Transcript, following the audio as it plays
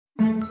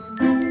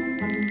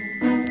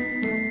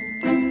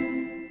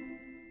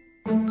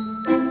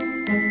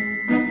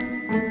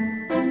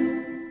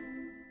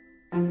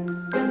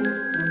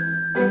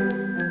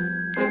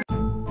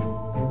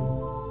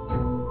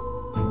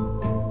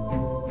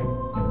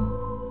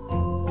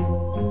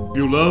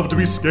You love to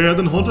be scared,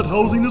 then haunted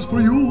housing is for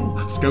you.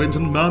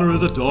 Skellington Manor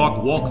is a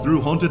dark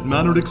walk-through haunted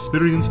manor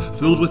experience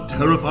filled with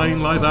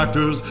terrifying live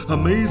actors,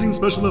 amazing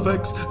special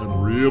effects,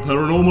 and real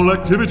paranormal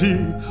activity.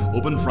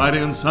 Open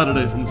Friday and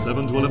Saturday from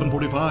 7 to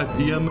 11:45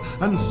 p.m.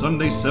 and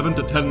Sunday 7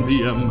 to 10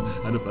 p.m.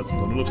 And if that's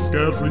not enough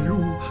scared for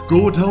you,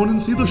 go down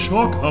and see the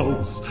Shock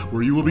House,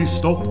 where you will be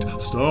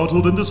stalked,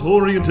 startled, and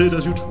disoriented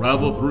as you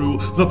travel through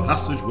the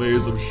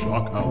passageways of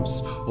Shock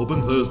House.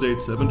 Open Thursday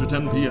at 7 to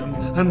 10 p.m.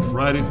 and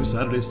Friday through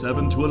Saturday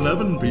 7 to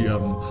 11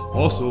 p.m.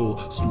 Also,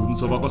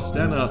 students of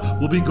Augustana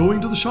will be going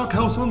to the Shock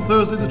House on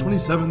Thursday the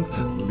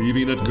 27th,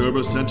 leaving at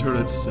Gerber Center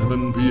at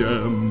 7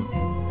 p.m.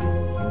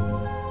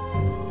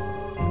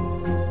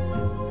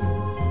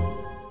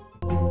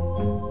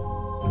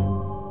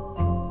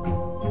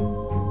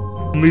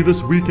 Only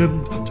this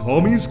weekend,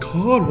 Tommy's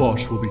Car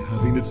Wash will be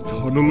having its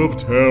Tunnel of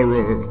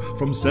Terror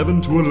from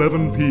 7 to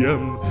 11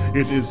 p.m.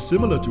 It is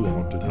similar to a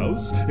haunted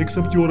house,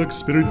 except you are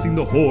experiencing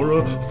the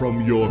horror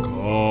from your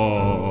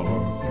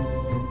car.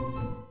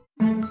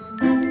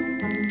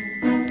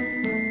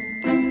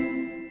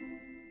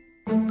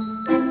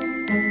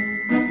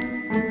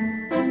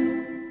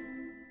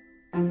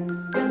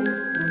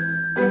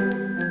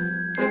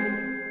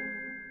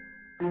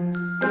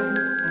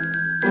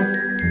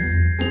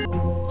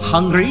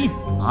 Hungry?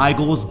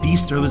 Igor's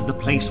Bistro is the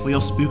place for your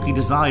spooky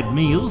desired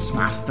meals,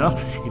 master.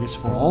 It is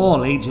for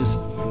all ages.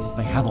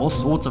 They have all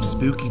sorts of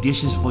spooky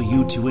dishes for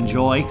you to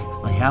enjoy.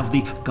 They have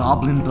the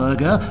Goblin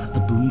Burger, the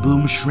Boom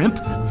Boom Shrimp,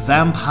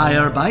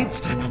 Vampire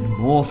Bites, and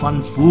more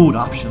fun food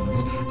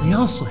options. They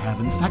also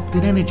have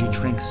infected energy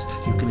drinks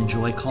you can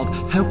enjoy called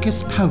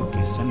Hocus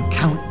Pocus and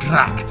Count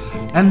Drac,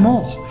 and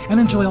more. And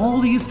enjoy all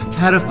these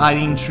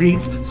terrifying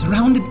treats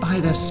surrounded by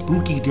their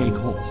spooky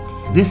decor.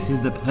 This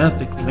is the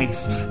perfect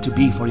place to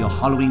be for your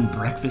Halloween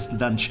breakfast,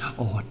 lunch,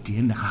 or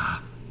dinner.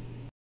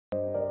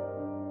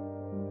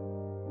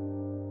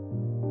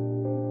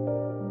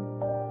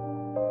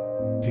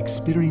 If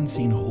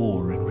experiencing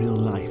horror in real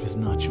life is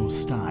not your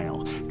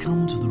style,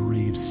 come to the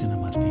Rave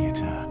Cinema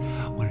Theater,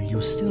 where you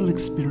still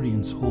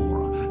experience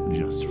horror,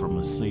 just from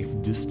a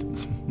safe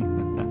distance.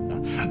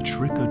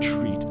 Trick or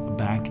treat,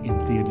 back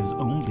in theaters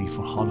only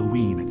for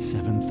Halloween at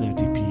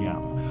 7:30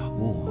 p.m.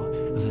 Or,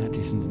 if that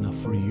isn't enough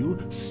for you,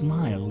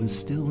 Smile is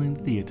still in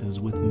theaters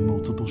with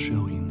multiple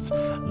showings.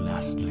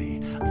 Lastly,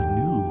 the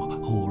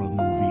new horror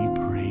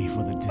movie Pray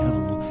for the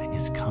Devil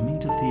is coming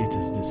to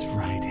theaters this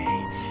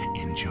Friday.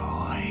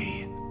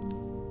 Enjoy!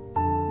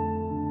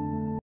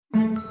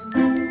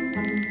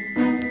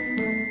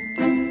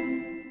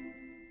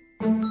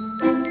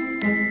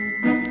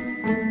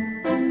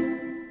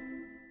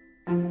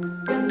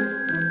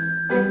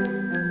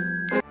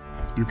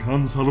 You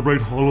can't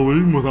celebrate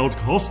Halloween without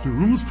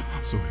costumes,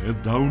 so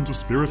head down to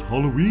Spirit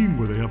Halloween,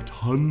 where they have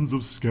tons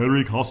of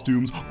scary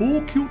costumes,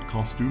 or cute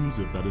costumes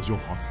if that is your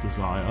heart's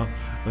desire.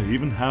 They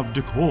even have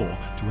decor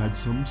to add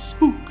some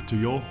spook to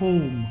your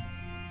home.